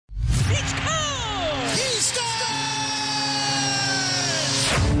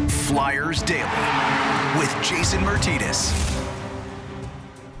Flyers Daily with Jason Martinez.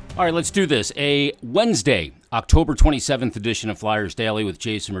 All right, let's do this. A Wednesday, October 27th edition of Flyers Daily with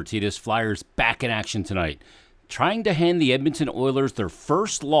Jason Martinez. Flyers back in action tonight, trying to hand the Edmonton Oilers their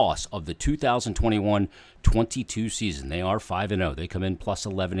first loss of the 2021-22 season. They are 5-0. They come in plus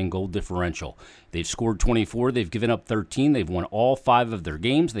 11 in goal differential. They've scored 24. They've given up 13. They've won all 5 of their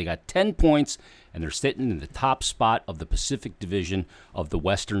games. They got 10 points, and they're sitting in the top spot of the Pacific Division of the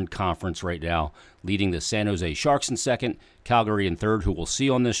Western Conference right now, leading the San Jose Sharks in second, Calgary in third, who we'll see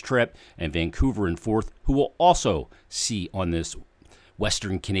on this trip, and Vancouver in fourth, who will also see on this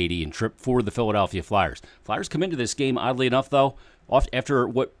Western Canadian trip for the Philadelphia Flyers. Flyers come into this game, oddly enough, though, after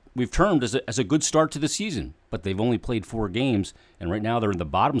what we've termed as a good start to the season, but they've only played 4 games, and right now they're in the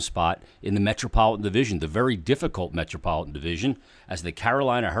bottom spot in the Metropolitan Division, the very difficult Metropolitan Division, as the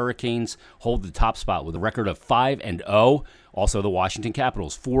Carolina Hurricanes hold the top spot with a record of 5-0. Also, the Washington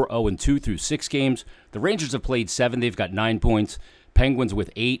Capitals 4-0-2 through 6 games. The Rangers have played 7. They've got 9 points. Penguins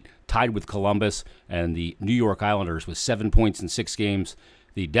with 8, tied with Columbus, and the New York Islanders with 7 points in 6 games.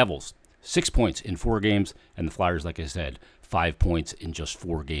 The Devils, 6 points in 4 games, and the Flyers, like I said, 5 points in just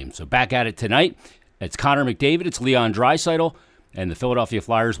 4 games. So back at it tonight. It's Connor McDavid, it's Leon Draisaitl, and the Philadelphia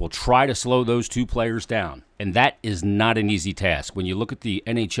Flyers will try to slow those 2 players down. And that is not an easy task. When you look at the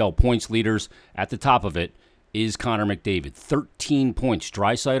NHL points leaders, at the top of it is Connor McDavid, 13 points.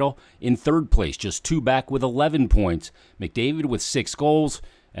 Draisaitl in third place, just 2 back with 11 points. McDavid with 6 goals,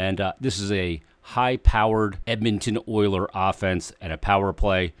 and this is a high-powered Edmonton Oiler offense and a power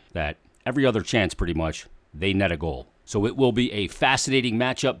play that every other chance pretty much, they net a goal. So it will be a fascinating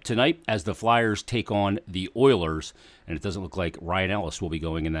matchup tonight as the Flyers take on the Oilers, and it doesn't look like Ryan Ellis will be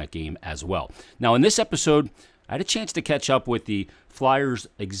going in that game as well. Now, in this episode, I had a chance to catch up with the Flyers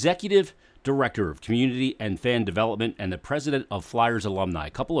executive director of community and fan development and the president of Flyers alumni.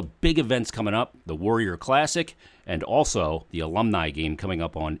 A couple of big events coming up, the Warrior Classic and also the alumni game coming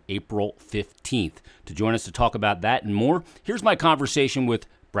up on April 15th. To join us to talk about that and more, here's my conversation with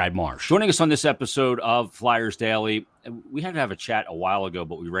Brad Marsh. Joining us on this episode of Flyers Daily, we had to have a chat a while ago,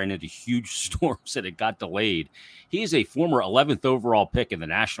 but we ran into huge storms and it got delayed. He is a former 11th overall pick in the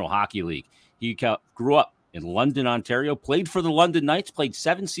National Hockey League. He grew up in London, Ontario, played for the London Knights, played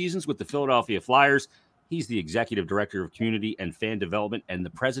 7 seasons with the Philadelphia Flyers. He's the executive director of community and fan development and the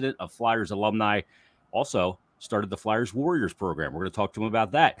president of Flyers alumni. Also started the Flyers Warriors program. We're going to talk to him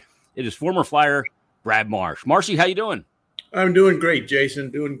about that. It is former Flyer Brad Marsh. Marshy, how you doing? I'm doing great,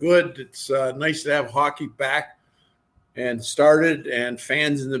 Jason. Doing good. It's nice to have hockey back and started and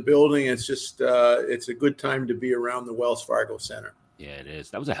fans in the building. It's just it's a good time to be around the Wells Fargo Center. Yeah, it is.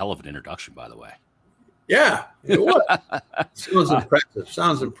 That was a hell of an introduction, by the way. Yeah, it was. Sounds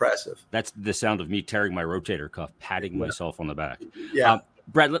impressive. That's the sound of me tearing my rotator cuff, patting myself on the back. Yeah.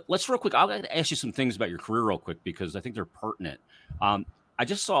 Brad, let's real quick. I'll ask you some things about your career real quick because I think they're pertinent. I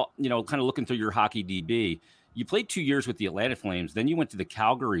just saw, kind of looking through your hockey DB, you played 2 years with the Atlanta Flames. Then you went to the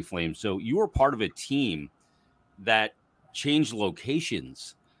Calgary Flames. So you were part of a team that changed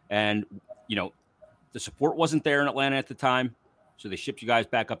locations. And, the support wasn't there in Atlanta at the time. So they shipped you guys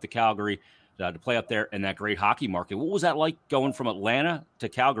back up to Calgary to play up there in that great hockey market. What was that like going from Atlanta to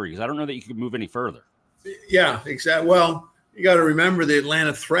Calgary? Because I don't know that you could move any further. Yeah, exactly. Well, you got to remember the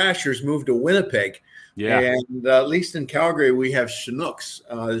Atlanta Thrashers moved to Winnipeg. Yeah. And at least in Calgary, we have Chinooks.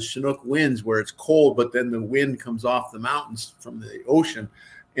 The Chinook winds where it's cold, but then the wind comes off the mountains from the ocean,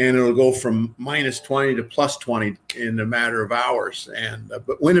 and it'll go from minus 20 to plus 20 in a matter of hours. And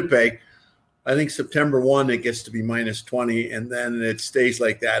but Winnipeg, I think September 1, it gets to be minus 20, and then it stays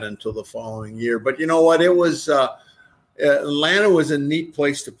like that until the following year. But you know what? It was Atlanta was a neat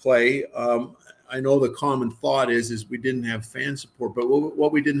place to play. I know the common thought is we didn't have fan support, but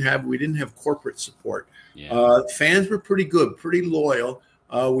what we didn't have corporate support. Yeah. Fans were pretty good, pretty loyal.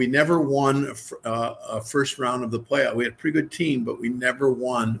 We never won a first round of the playoff. We had a pretty good team, but we never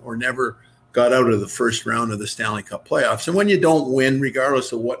won or never got out of the first round of the Stanley Cup playoffs. And when you don't win,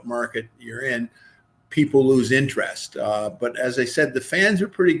 regardless of what market you're in, people lose interest. But as I said, the fans are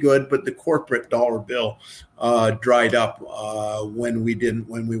pretty good, but the corporate dollar bill dried up when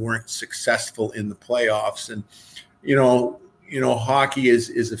we weren't successful in the playoffs. And hockey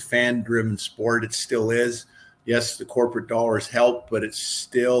is a fan-driven sport. It still is. Yes, the corporate dollars help, but it's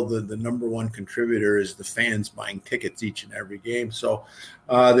still the number one contributor is the fans buying tickets each and every game. So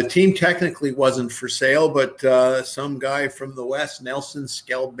the team technically wasn't for sale, but some guy from the West, Nelson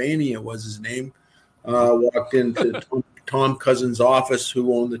Skelbania was his name, walked into Tom Cousins' office,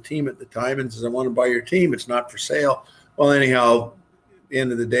 who owned the team at the time, and says, "I want to buy your team. It's not for sale." Well, anyhow, the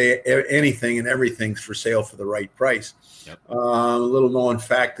end of the day, anything and everything's for sale for the right price. Yep. A little known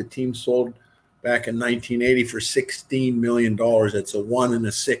fact: the team sold back in 1980 for $16 million. It's a 1 and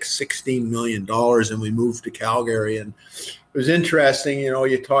a 6, $16 million, and we moved to Calgary. And it was interesting.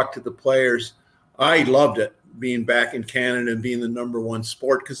 You talk to the players. I loved it, being back in Canada and being the number one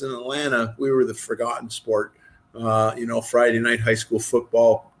sport, because in Atlanta we were the forgotten sport. Friday night high school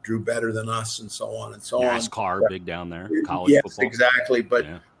football drew better than us, and so on and so on. NASCAR big down there, college football. Yes, exactly. But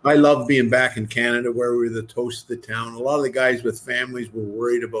I love being back in Canada, where we were the toast of the town. A lot of the guys with families were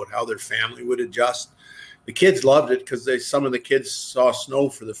worried about how their family would adjust. The kids loved it because some of the kids saw snow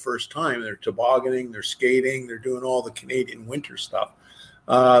for the first time. They're tobogganing, they're skating, they're doing all the Canadian winter stuff.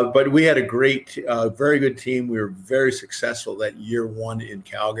 But we had a great, very good team. We were very successful that year one in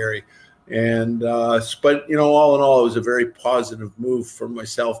Calgary. And but all in all, it was a very positive move for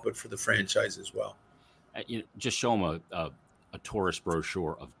myself, but for the franchise as well. Just show them a tourist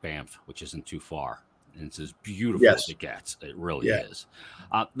brochure of Banff, which isn't too far, and it's as beautiful as it gets. It really is.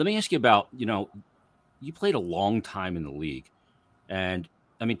 Let me ask you about, you played a long time in the league, and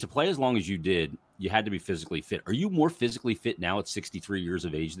I mean, to play as long as you did, you had to be physically fit. Are you more physically fit now at 63 years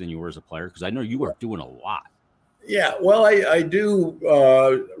of age than you were as a player? Because I know you are doing a lot. Yeah, well, I do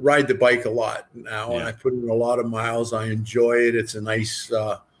ride the bike a lot now, and I put in a lot of miles. I enjoy it. It's a nice,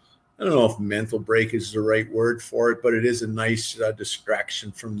 I don't know if mental break is the right word for it, but it is a nice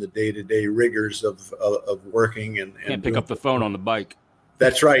distraction from the day-to-day rigors of working. And can't pick up the phone on the bike.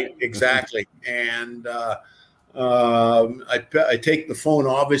 That's right, exactly. And I take the phone,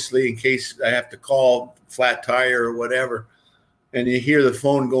 obviously, in case I have to call flat tire or whatever. And you hear the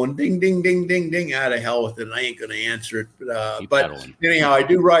phone going ding, ding, ding, ding, ding. Out of hell with it. And I ain't going to answer it. But anyhow, I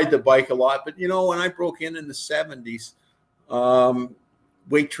do ride the bike a lot. But, when I broke in the 70s,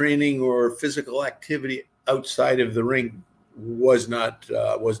 weight training or physical activity outside of the ring was not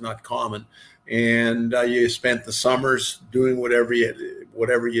common. And you spent the summers doing whatever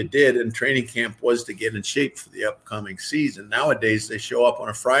you did. And training camp was to get in shape for the upcoming season. Nowadays, they show up on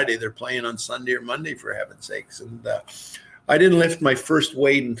a Friday. They're playing on Sunday or Monday, for heaven's sakes. And I didn't lift my first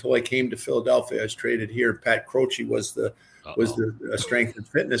weight until I came to Philadelphia. I was traded here. Pat Croce was the strength and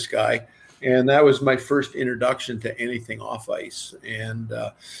fitness guy, and that was my first introduction to anything off ice. And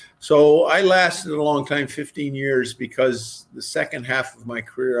so I lasted a long time, 15 years, because the second half of my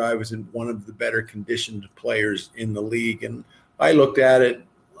career I was in one of the better conditioned players in the league, and I looked at it.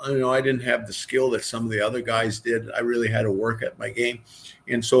 I didn't have the skill that some of the other guys did. I really had to work at my game,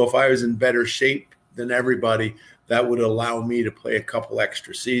 and so if I was in better shape than everybody, that would allow me to play a couple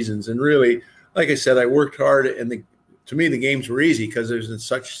extra seasons. And really, like I said, I worked hard, and to me, the games were easy because I was in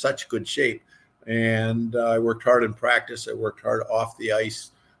such good shape. And I worked hard in practice. I worked hard off the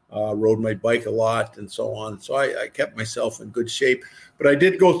ice, rode my bike a lot, and so on. So I kept myself in good shape. But I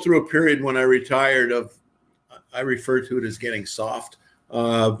did go through a period when I retired I refer to it as getting soft,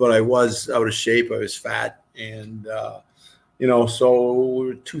 but I was out of shape. I was fat. And,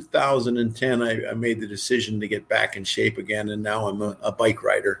 so 2010, I made the decision to get back in shape again, and now I'm a bike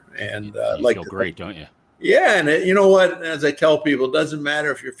rider. And you feel great, don't you? Yeah, and you know what? As I tell people, it doesn't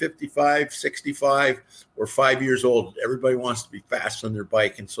matter if you're 55, 65, or 5 years old. Everybody wants to be fast on their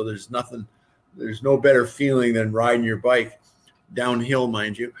bike, and so there's no better feeling than riding your bike downhill,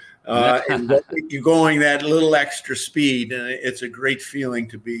 mind you, and you're going that little extra speed, and it's a great feeling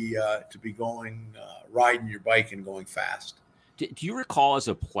to be going riding your bike and going fast. Do you recall as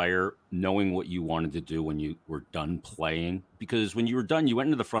a player knowing what you wanted to do when you were done playing? Because when you were done, you went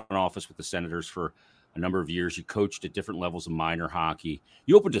into the front office with the Senators for a number of years. You coached at different levels of minor hockey.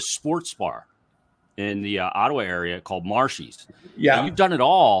 You opened a sports bar in the Ottawa area called Marshy's. Yeah. And you've done it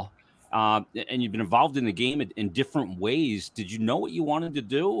all, and you've been involved in the game in different ways. Did you know what you wanted to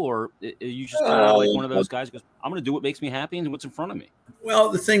do, or are you just kind of like one of those guys who goes, I'm going to do what makes me happy and what's in front of me? Well,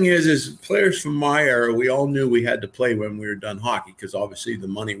 the thing is players from my era, we all knew we had to play when we were done hockey, because obviously the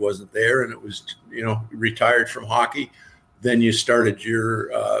money wasn't there, and it was, retired from hockey. Then you started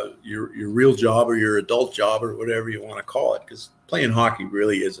your real job or your adult job or whatever you want to call it, because playing hockey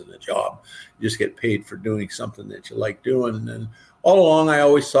really isn't a job. You just get paid for doing something that you like doing. And all along, I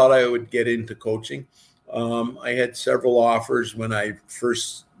always thought I would get into coaching. I had several offers when I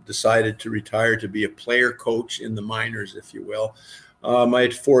first decided to retire to be a player coach in the minors, if you will. I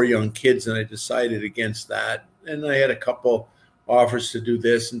had 4 young kids, and I decided against that. And I had a couple offers to do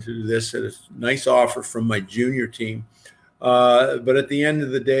this and to do this. I had a nice offer from my junior team. But at the end of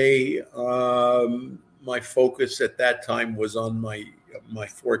the day, my focus at that time was on my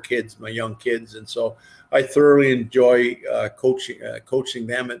 4 kids, my young kids. And so I thoroughly enjoy coaching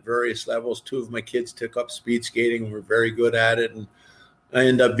them at various levels. 2 of my kids took up speed skating and were very good at it. And I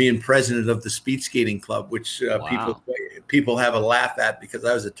ended up being president of the speed skating club, which Wow. people have a laugh at because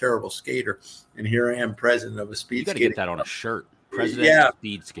I was a terrible skater, and here I am, president of a You speed got to get skating that on a club. shirt. President of Yeah,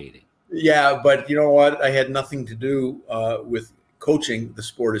 speed skating. yeah, but you know what? I had nothing to do with coaching the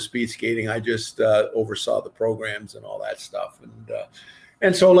sport of speed skating. I just oversaw the programs and all that stuff,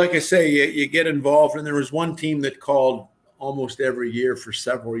 and so, like I say, you get involved. And there was one team that called almost every year for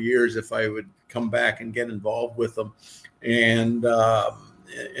several years if I would come back and get involved with them, and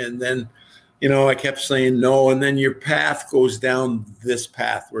then, I kept saying no. And then your path goes down this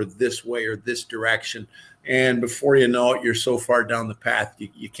path or this way or this direction. And before you know it, you're so far down the path,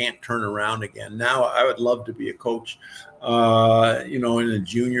 you can't turn around again. Now, I would love to be a coach, in the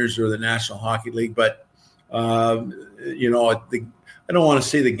juniors or the National Hockey League. But, I don't want to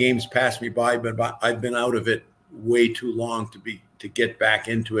say the game's passed me by, but I've been out of it way too long to get back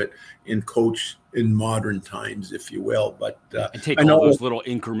into it and coach in modern times, if you will. But And take I all know those little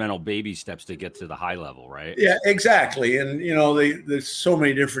incremental baby steps to get to the high level, right? Yeah, exactly. And there's so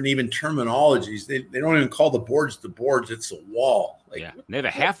many different even terminologies. They don't even call the boards, it's a wall. Like, Yeah, and they have a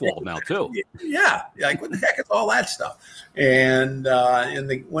half wall now too. Yeah, like what the heck is all that stuff? And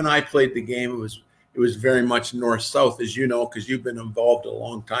when I played the game, it was very much north-south, as you know, because you've been involved a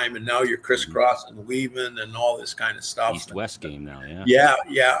long time, and now you're crisscrossing and weaving and all this kind of stuff. East-west game now, yeah.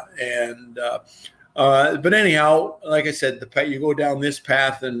 Yeah. And but anyhow, like I said, you go down this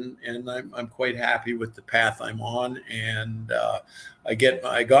path, and I'm quite happy with the path I'm on, and I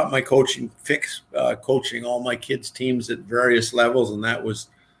got my coaching fix, coaching all my kids' teams at various levels, and that was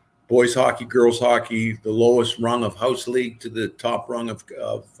boys hockey, girls hockey, the lowest rung of house league to the top rung of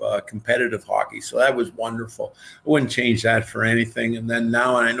competitive hockey. So that was wonderful. I wouldn't change that for anything. And then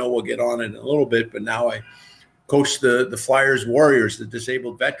now, and I know we'll get on it in a little bit, but now I coach the Flyers Warriors, the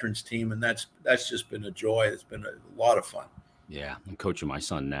disabled veterans team, and that's just been a joy. It's been a lot of fun. Yeah, I'm coaching my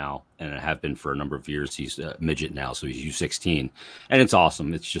son now, and I have been for a number of years. He's a midget now, so he's U16, and it's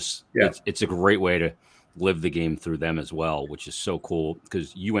awesome. It's just it's a great way to live the game through them as well, which is so cool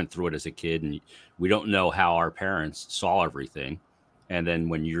because you went through it as a kid, and we don't know how our parents saw everything. And then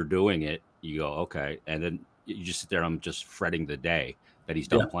when you're doing it, you go, okay. And then you just sit there, and I'm just fretting the day that he's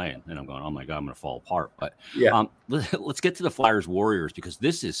done playing. And I'm going, oh my God, I'm going to fall apart. But let's get to the Flyers Warriors, because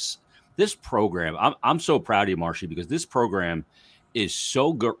this program, I'm so proud of you, Marshy, because this program is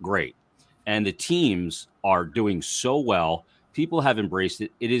so great. And the teams are doing so well. People have embraced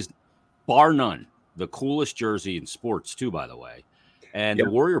it. It is, bar none, the coolest jersey in sports too, by the way. And the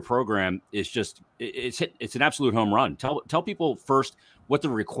Warrior program is just, it's an absolute home run. Tell people first what the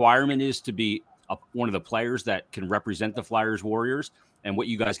requirement is to be one of the players that can represent the Flyers Warriors, and what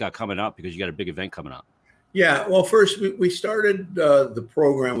you guys got coming up, because you got a big event coming up. Yeah, well, first we started the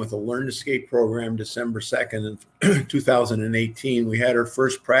program with a Learn to Skate program December 2nd in 2018. We had our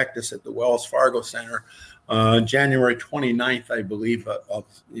first practice at the Wells Fargo Center January 29th, I believe, of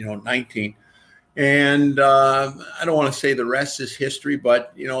 19. And I don't want to say the rest is history,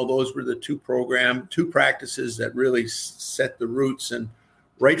 but those were the two practices that really set the roots. And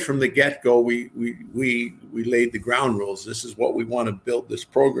right from the get-go, we laid the ground rules. This is what we want to build this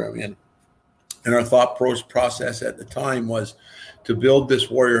program in. And our thought process at the time was to build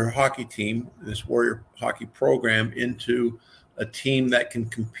this Warrior hockey team, this Warrior hockey program, into a team that can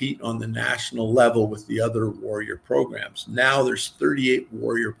compete on the national level with the other Warrior programs. Now there's 38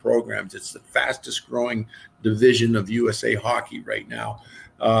 Warrior programs. It's the fastest growing division of USA hockey right now.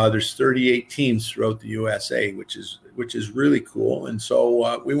 There's 38 teams throughout the USA, which is really cool. And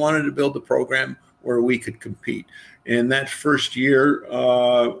so we wanted to build a program where we could compete. And that first year,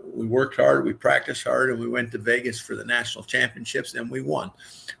 we worked hard, we practiced hard, and we went to Vegas for the national championships, and we won.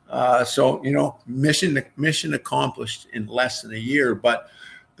 So mission accomplished in less than a year. But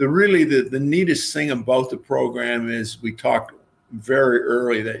the neatest thing about the program is we talked very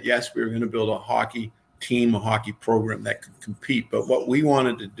early that, yes, we were going to build a hockey team, a hockey program that could compete. But what we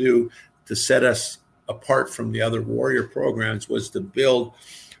wanted to do to set us apart from the other Warrior programs was to build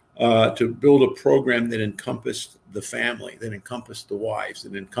a program that encompassed the family, that encompassed the wives,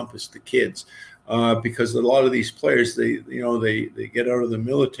 that encompassed the kids, because a lot of these players, they get out of the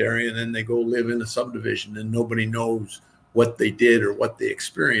military and then they go live in a subdivision and nobody knows what they did or what they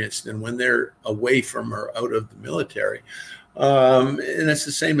experienced. And when they're away from or out of the military, and it's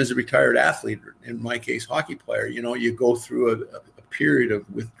the same as a retired athlete, in my case, hockey player, you go through a period of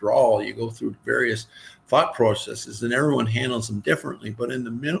withdrawal, you go through various thought processes, and everyone handles them differently. But in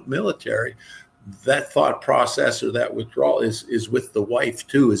the military, that thought process or that withdrawal is with the wife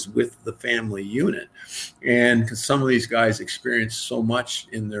too, is with the family unit. And because some of these guys experience so much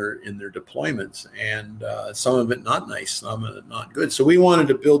in their deployments, and some of it not nice, some of it not good. So we wanted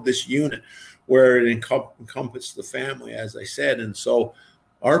to build this unit where it encompasses the family, as I said. And so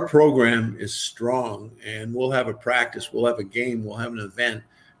our program is strong, and we'll have a practice, we'll have a game, we'll have an event.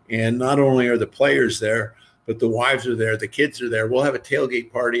 And not only are the players there, but the wives are there, the kids are there. We'll have a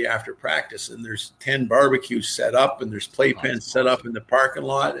tailgate party after practice, and there's 10 barbecues set up, and there's playpens set up in the parking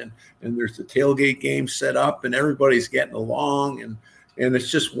lot, and there's the tailgate game set up, and everybody's getting along, and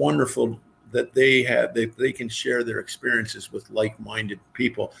it's just wonderful that they can share their experiences with like-minded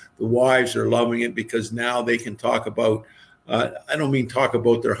people. The wives are loving it because now they can talk about, I don't mean talk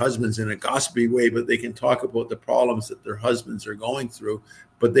about their husbands in a gossipy way, but they can talk about the problems that their husbands are going through,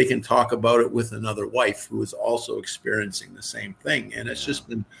 but they can talk about it with another wife who is also experiencing the same thing. And it's just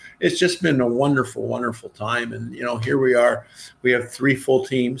been a wonderful, wonderful time. And, here we are, we have 3 full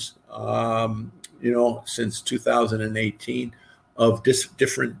teams, since 2018 of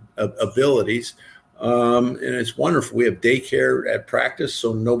different abilities. And it's wonderful. We have daycare at practice,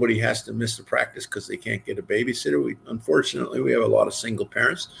 so nobody has to miss the practice because they can't get a babysitter. Unfortunately, we have a lot of single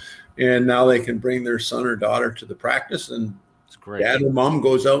parents, and now they can bring their son or daughter to the practice, and great. Dad or mom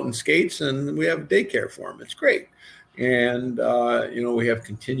goes out and skates, and we have daycare for them. It's great. And, we have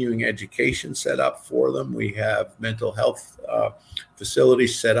continuing education set up for them. We have mental health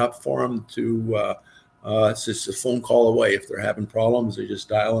facilities set up for them to it's just a phone call away. If they're having problems, they just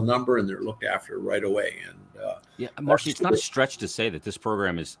dial a number and they're looked after right away. And Marcy, it's not a stretch to say that this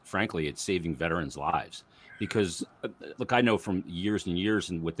program is, frankly, it's saving veterans' lives. Because, look, I know from years and years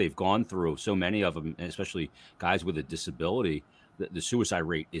and what they've gone through, so many of them, and especially guys with a disability, the suicide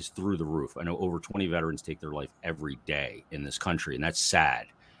rate is through the roof. I know over 20 veterans take their life every day in this country, and that's sad.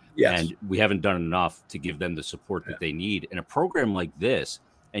 Yes. And we haven't done enough to give them the support that they need. And a program like this,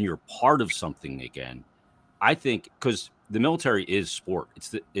 and you're part of something again, I think, because the military is sport.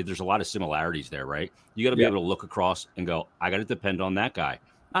 There's a lot of similarities there, right? You got to be able to look across and go, I got to depend on that guy,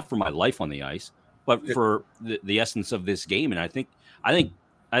 not for my life on the ice, but for the essence of this game. And I think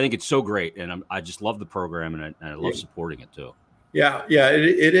it's so great, and I just love the program, and I love supporting it too. Yeah,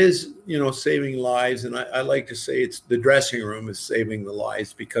 it is, saving lives, and I like to say it's the dressing room is saving the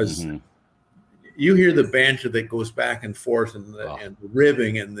lives, because you hear the banter that goes back and forth, and the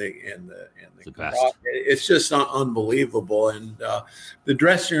ribbing and the it's just unbelievable. And the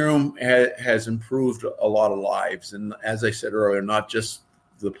dressing room has improved a lot of lives, and as I said earlier, not just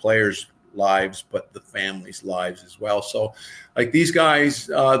the players' lives, but the families' lives as well. So, like these guys,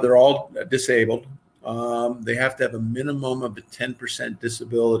 they're all disabled. They have to have a minimum of a 10%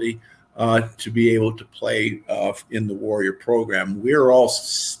 disability to be able to play in the Warrior program. We're all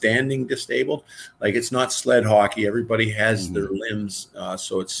standing disabled. Like, it's not sled hockey. Everybody has their limbs,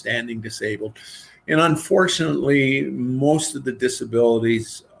 so it's standing disabled. And unfortunately, most of the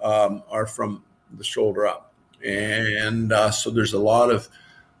disabilities are from the shoulder up. And so there's a lot of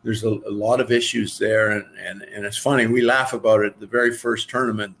issues there, and it's funny. We laugh about it. The very first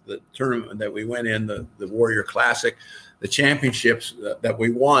tournament, the tournament that we went in, the Warrior Classic, the championships that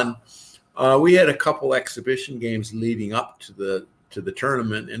we won, we had a couple exhibition games leading up to the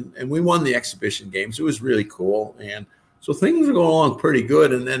tournament, and we won the exhibition games. It was really cool, and so things were going along pretty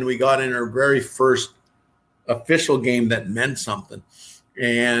good. And then we got in our very first official game that meant something,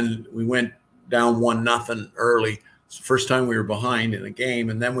 and we went down 1-0 early. It's the first time we were behind in a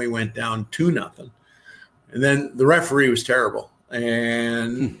game, and then we went down 2-0. And then the referee was terrible.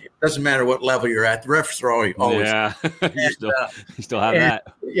 And it doesn't matter what level you're at, the refs are always you still have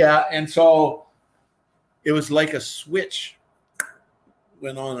that. Yeah, and so it was like a switch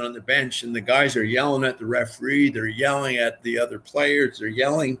went on the bench, and the guys are yelling at the referee, they're yelling at the other players, they're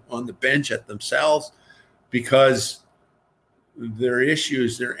yelling on the bench at themselves, because their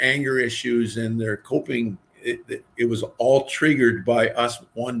issues, their anger issues, and their coping, it was all triggered by us,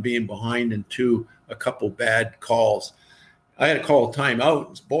 one, being behind, and two, a couple bad calls. I had to call a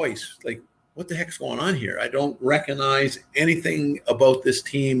timeout. Boys, like, what the heck's going on here? I don't recognize anything about this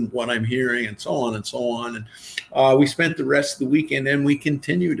team, what I'm hearing, and so on and so on. And we spent the rest of the weekend, and we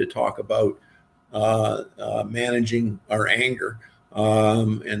continue to talk about managing our anger,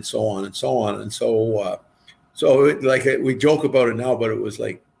 and so on and so on. And we joke about it now, but it was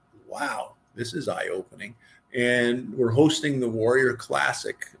like, wow, this is eye-opening. And we're hosting the Warrior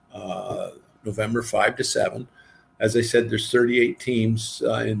Classic November 5 to 7. As I said, there's 38 teams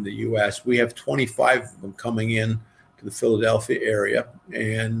in the U.S. We have 25 of them coming in to the Philadelphia area,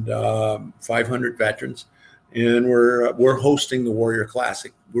 and 500 veterans. and we're hosting the Warrior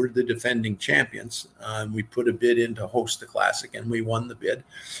Classic. We're the defending champions. We put a bid in to host the Classic, and we won the bid.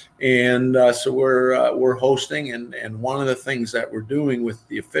 And so we're hosting, and one of the things that we're doing with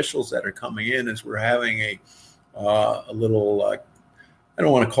the officials that are coming in is we're having a little I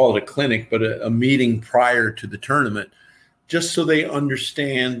don't want to call it a clinic, but a meeting prior to the tournament, just so they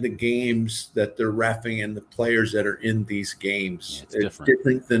understand the games that they're reffing and the players that are in these games. Yeah, it's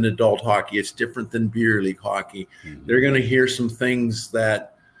different than adult hockey. It's different than beer league hockey. Mm-hmm. They're going to hear some things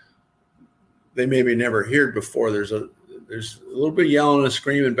that they maybe never heard before. There's a little bit of yelling and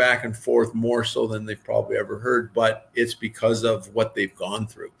screaming back and forth, more so than they've probably ever heard, but it's because of what they've gone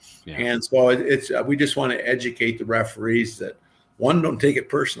through. Yeah. And so we just want to educate the referees that, one, don't take it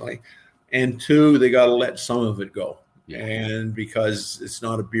personally, and two, they got to let some of it go. Yeah. And because it's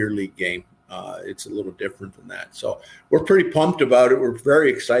not a beer league game, it's a little different than that. So we're pretty pumped about it. We're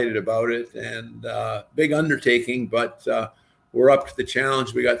very excited about it, and big undertaking, but we're up to the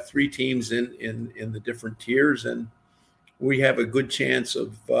challenge. We got 3 teams in the different tiers, and we have a good chance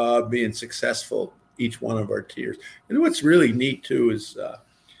of being successful each one of our tiers. And what's really neat too is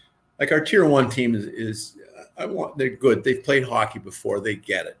like our tier 1 team is they're good. They've played hockey before. They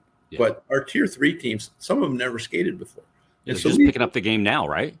get it. Yeah. But our tier 3 teams, some of them never skated before. Yeah, so just picking up the game now,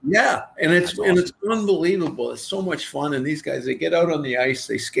 right? Yeah, and it's unbelievable. It's so much fun. And these guys, they get out on the ice,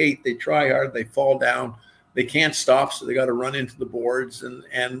 they skate, they try hard, they fall down, they can't stop, so they got to run into the boards. And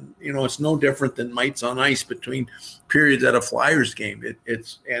it's no different than mites on ice between periods at a Flyers game.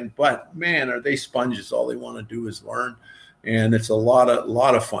 But man, are they sponges? All they want to do is learn, and it's a lot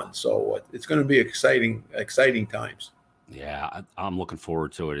of fun. So it's going to be exciting times. Yeah, I'm looking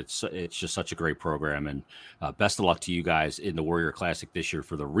forward to it. It's just such a great program, and best of luck to you guys in the Warrior Classic this year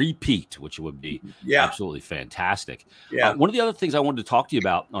for the repeat, which would be absolutely fantastic. Yeah. One of the other things I wanted to talk to you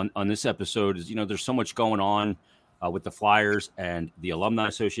about on this episode is, there's so much going on with the Flyers and the Alumni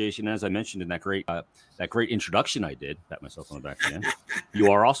Association. As I mentioned in that great introduction I did, pat myself on the back again,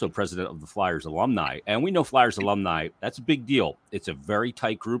 you are also president of the Flyers Alumni, and we know Flyers Alumni, that's a big deal. It's a very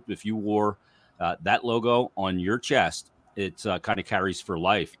tight group. If you wore that logo on your chest, it kind of carries for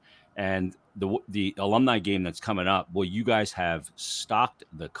life. And the alumni game that's coming up, well, you guys have stocked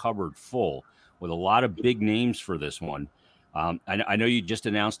the cupboard full with a lot of big names for this one. I know you just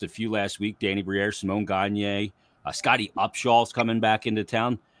announced a few last week: Danny Briere, Simone Gagne, Scotty Upshaw's coming back into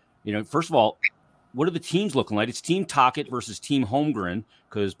town. First of all, what are the teams looking like? It's Team Tocchet versus Team Holmgren,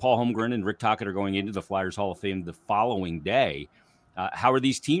 because Paul Holmgren and Rick Tocchet are going into the Flyers Hall of Fame the following day. How are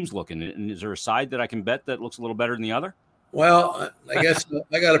these teams looking? And is there a side that I can bet that looks a little better than the other? Well, I guess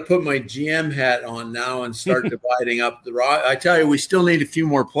I got to put my GM hat on now and start dividing up the raw. I tell you, we still need a few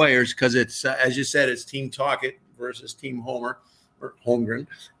more players because it's, as you said, it's Team Tocchet versus Team Holmgren,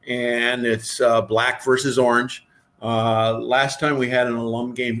 and it's black versus orange. Last time we had an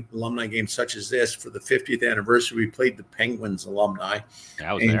alumni game such as this for the 50th anniversary, we played the Penguins alumni.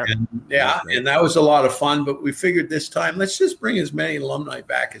 I was there. And that was a lot of fun. But we figured this time, let's just bring as many alumni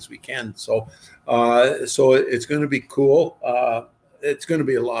back as we can. So it's going to be cool. It's going to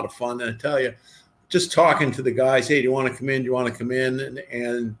be a lot of fun. And I tell you, just talking to the guys, hey, do you want to come in? Do you want to come in?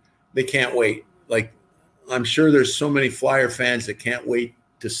 And they can't wait. Like, I'm sure there's so many Flyer fans that can't wait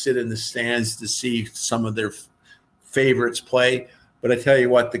to sit in the stands to see some of their favorites play. But I tell you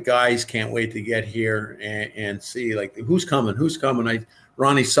what, the guys can't wait to get here and see, like, who's coming.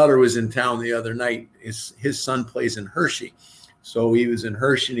 Ronnie Sutter was in town the other night. His son plays in Hershey, so he was in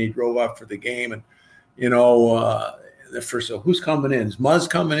Hershey and he drove up for the game. And the first, so who's coming in? Is Muzz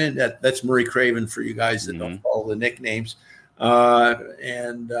coming in? That's Murray Craven for you guys that don't follow the nicknames.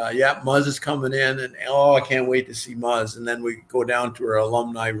 Muzz is coming in, and I can't wait to see Muzz. And then we go down to our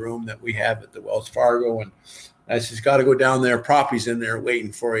alumni room that we have at the Wells Fargo, and I just got to go down there. Proppy's in there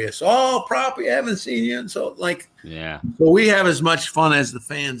waiting for you. So, Proppy, I haven't seen you. And so, so we have as much fun as the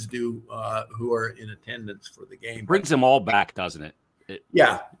fans do who are in attendance for the game. Brings them all back, doesn't it?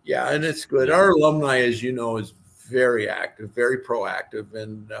 Yeah, and it's good. Our alumni, as you know, is very active, very proactive,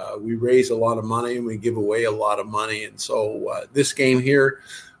 and we raise a lot of money and we give away a lot of money. And so this game here,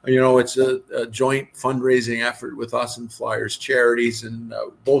 it's a joint fundraising effort with us and Flyers Charities, and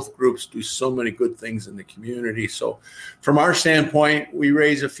both groups do so many good things in the community. So from our standpoint, we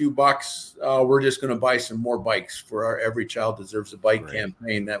raise a few bucks. We're just going to buy some more bikes for our Every Child Deserves a Bike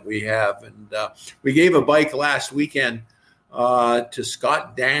campaign that we have. And we gave a bike last weekend to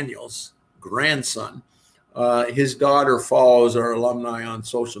Scott Daniels' grandson. His daughter follows our alumni on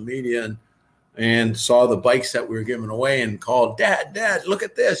social media and saw the bikes that we were giving away and called, Dad, look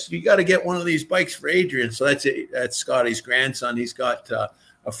at this. You got to get one of these bikes for Adrian. So that's Scotty's grandson. He's got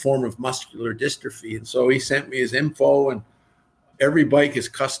a form of muscular dystrophy. And so he sent me his info, and every bike is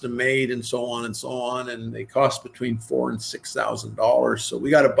custom made and so on and so on. And they cost between $4,000 and $6,000. So we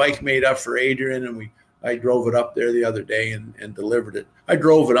got a bike made up for Adrian, and I drove it up there the other day and delivered it. I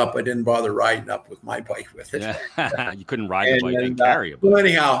drove it up. I didn't bother riding up with my bike with it. Yeah. You couldn't ride the bike and carry it. Well,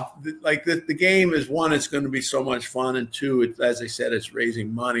 anyhow, like the game is, one, it's going to be so much fun. And two, as I said, it's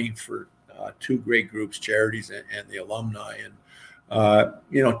raising money for two great groups, charities and the alumni. And,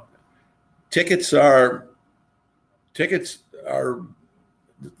 tickets are,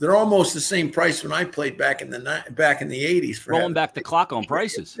 they're almost the same price when I played back in the 80s. Rolling back the clock on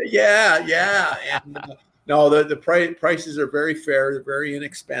prices. Yeah. And, no, the prices are very fair. They're very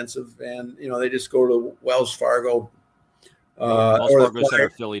inexpensive. And, they just go to Wells Fargo. Wells Fargo Center,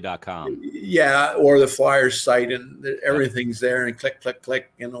 Philly.com. Yeah, or the Flyers site, and everything's there, and click, click,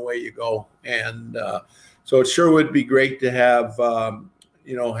 click, and away you go. And so it sure would be great to have,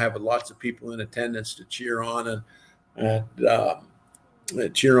 have lots of people in attendance to cheer on and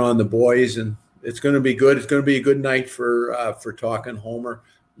cheer on the boys. And it's going to be good. It's going to be a good night for Talk and Homer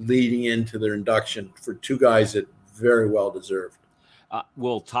leading into their induction for two guys that very well deserved.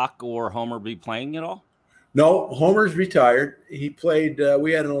 Will Talk or Homer be playing at all? No, Homer's retired. He played.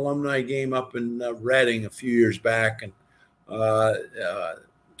 We had an alumni game up in Reading a few years back, and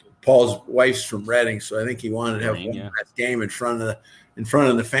Paul's wife's from Reading, so I think he wanted to have one last game in front of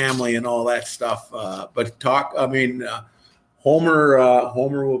the family and all that stuff. But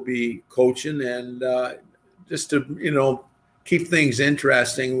Homer will be coaching, and just to keep things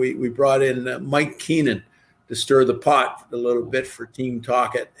interesting, we brought in Mike Keenan to stir the pot a little bit for Team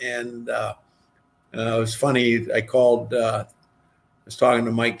Talkit, and. It was funny. I was talking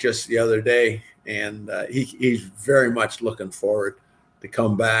to Mike just the other day, and he's very much looking forward to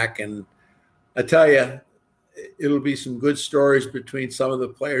come back. And I tell you, it'll be some good stories between some of the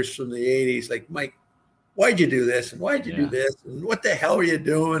players from the 80s. Like, Mike, why'd you do this? And why'd you do this? And what the hell are you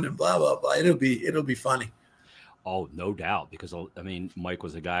doing? And blah, blah, blah. It'll be funny. Oh, no doubt. Because, Mike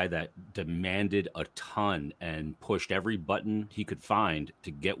was a guy that demanded a ton and pushed every button he could find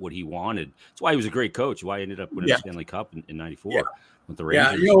to get what he wanted. That's why he was a great coach, why he ended up winning the Stanley Cup in 94 with the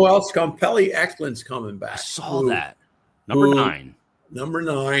Rangers. Yeah, who else come? Pelle Eklund's coming back. I saw that. Number 9. Number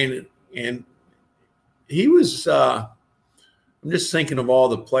 9. And he was I'm just thinking of all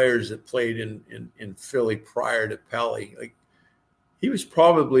the players that played in Philly prior to Pelle. Like, he was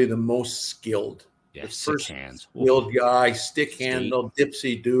probably the most skilled. Yeah, first hands. Skilled guy, stick handle,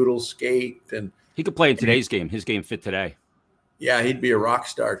 dipsy doodle, skate. And he could play in today's game. His game fit today. Yeah, he'd be a rock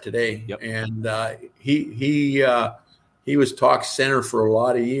star today. Yep. And he was Talk center for a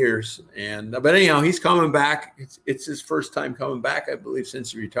lot of years. And but anyhow, he's coming back. It's his first time coming back, I believe,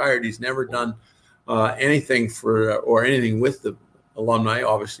 since he retired. He's never done anything or anything with the alumni,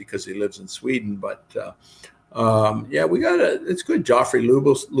 obviously, because he lives in Sweden. But it's good. Joffrey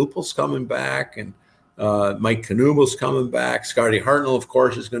Lupul's coming back, and Mike Knubel's coming back. Scotty Hartnell, of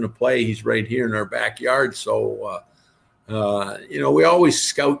course, is going to play. He's right here in our backyard. So, we always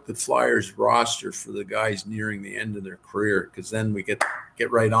scout the Flyers roster for the guys nearing the end of their career, because then we get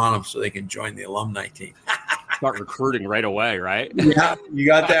right on them so they can join the alumni team. Start recruiting right away, right? Yeah, you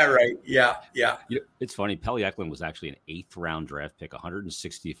got that right. Yeah. It's funny. Pelle Eklund was actually an 8th round draft pick,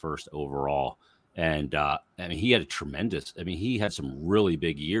 161st overall. And he had he had some really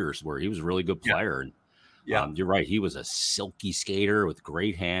big years where he was a really good player. And you're right. He was a silky skater with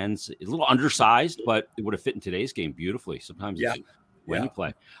great hands, a little undersized, but it would have fit in today's game beautifully. Sometimes when you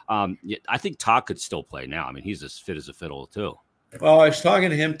play. I think Talk could still play now. he's as fit as a fiddle too. Well, I was talking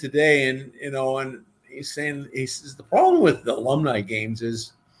to him today, and he's saying, he says the problem with the alumni games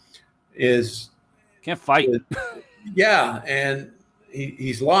is can't fight. And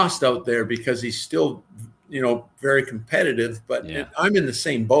he's lost out there because he's still, very competitive. But I'm in the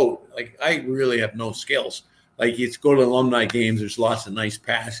same boat. Like, I really have no skills. Like, it's go to alumni games. There's lots of nice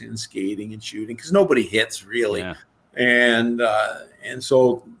passing and skating and shooting because nobody hits really. Yeah. And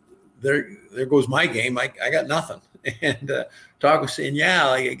so there goes my game. I got nothing. And Talk was saying,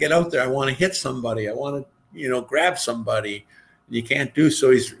 I get out there. I want to hit somebody. I want to, grab somebody. You can't do so.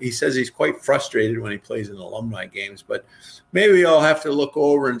 He says he's quite frustrated when he plays in alumni games, but maybe I'll have to look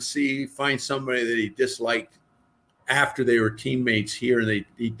over and find somebody that he disliked after they were teammates here and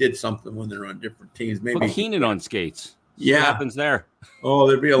he did something when they're on different teams. Maybe put Keenan on skates. What happens there? Oh,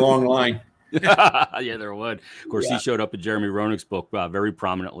 there'd be a long line. Yeah, there would. Of course, he showed up in Jeremy Roenick's book very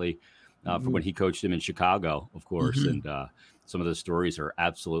prominently for when he coached him in Chicago, of course, and some of the stories are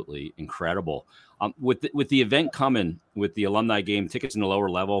absolutely incredible. With the event coming, with the alumni game, tickets in the lower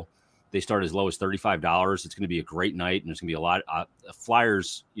level, They start as low as $35. It's going to be a great night, and there's going to be a lot of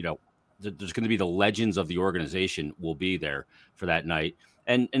Flyers. There's going to be the legends of the organization will be there for that night.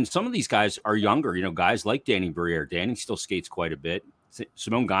 And some of these guys are younger, guys like Danny Briere. Danny still skates quite a bit.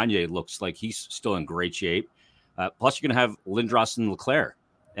 Simon Gagne looks like he's still in great shape. Plus, you're going to have Lindros and Leclerc.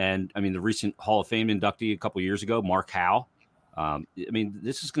 And, the recent Hall of Fame inductee a couple of years ago, Mark Howe.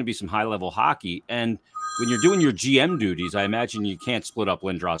 This is going to be some high-level hockey. And when you're doing your GM duties, I imagine you can't split up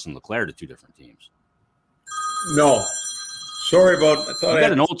Lindros and Leclerc to two different teams. No. Sorry about – I thought you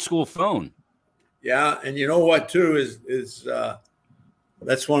got an old-school phone. Yeah, and you know what, too, is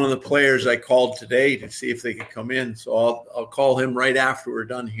that's one of the players I called today to see if they could come in. So I'll call him right after we're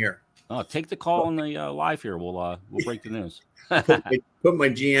done here. Oh, take the call on the live here. We'll break the news. Put my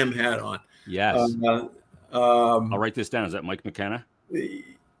GM hat on. Yes. I'll write this down. Is that Mike McKenna?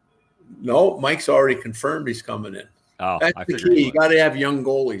 No, Mike's already confirmed he's coming in. Oh, that's the key. You got to have young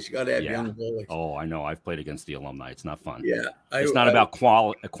goalies. You got to have young goalies. Oh, I know. I've played against the alumni. It's not fun. Yeah, it's not about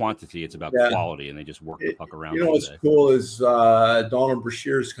quantity. It's about quality, and they just work the puck around. What's cool is Donald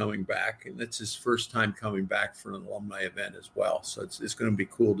Brashear's coming back, and it's his first time coming back for an alumni event as well. So it's going to be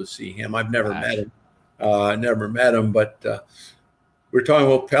cool to see him. I've never met him. But we're talking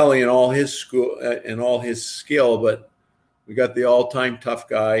about Pelly and all his school and all his skill. But we got the all-time tough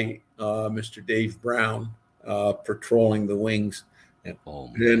guy, Mr. Dave Brown. Patrolling the wings. And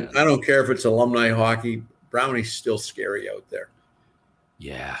I don't care if it's alumni hockey, Brownie's still scary out there.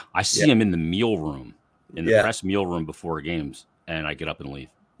 Yeah. I see him in the meal room, in the press meal room before games, and I get up and leave.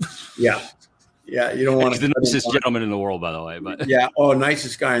 Yeah. Yeah. You don't want to. He's the nicest gentleman in the world, by the way. But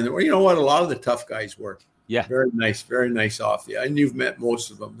nicest guy in the world. You know what? A lot of the tough guys were. Yeah. Very nice off you. And you've met most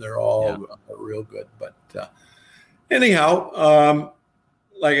of them. They're all real good. But anyhow,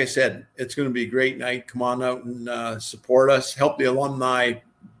 like I said, it's going to be a great night. Come on out and support us. Help the alumni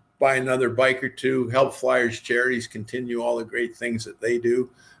buy another bike or two. Help Flyers charities continue all the great things that they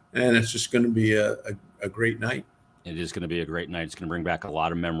do. And it's just going to be a great night. It is going to be a great night. It's going to bring back a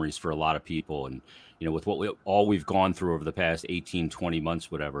lot of memories for a lot of people. And, with what we've gone through over the past 18, 20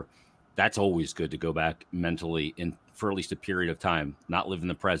 months, whatever, that's always good to go back mentally for at least a period of time, not live in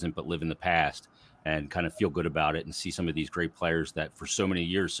the present, but live in the past. And kind of feel good about it and see some of these great players that for so many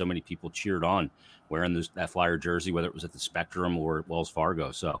years, so many people cheered on wearing that Flyer jersey, whether it was at the Spectrum or at Wells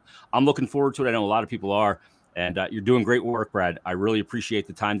Fargo. So I'm looking forward to it. I know a lot of people are. And you're doing great work, Brad. I really appreciate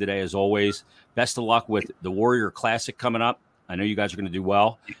the time today, as always. Best of luck with the Warrior Classic coming up. I know you guys are going to do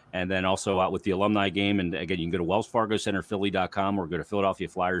well. And then also out with the alumni game. And again, you can go to WellsFargoCenterPhilly.com or go to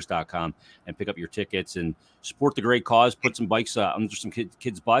PhiladelphiaFlyers.com and pick up your tickets and support the great cause. Put some bikes under some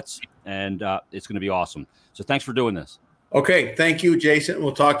kids' butts, and it's going to be awesome. So thanks for doing this. Okay. Thank you, Jason.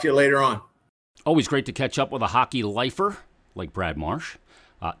 We'll talk to you later on. Always great to catch up with a hockey lifer like Brad Marsh.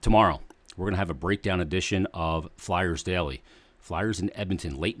 Tomorrow, we're going to have a breakdown edition of Flyers Daily. Flyers in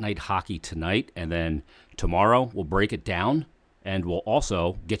Edmonton, late night hockey tonight. And then tomorrow, we'll break it down. And we'll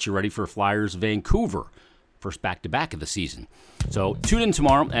also get you ready for Flyers Vancouver, first back-to-back of the season. So tune in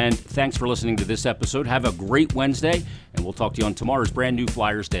tomorrow, and thanks for listening to this episode. Have a great Wednesday, and we'll talk to you on tomorrow's brand new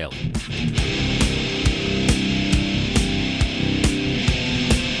Flyers Daily.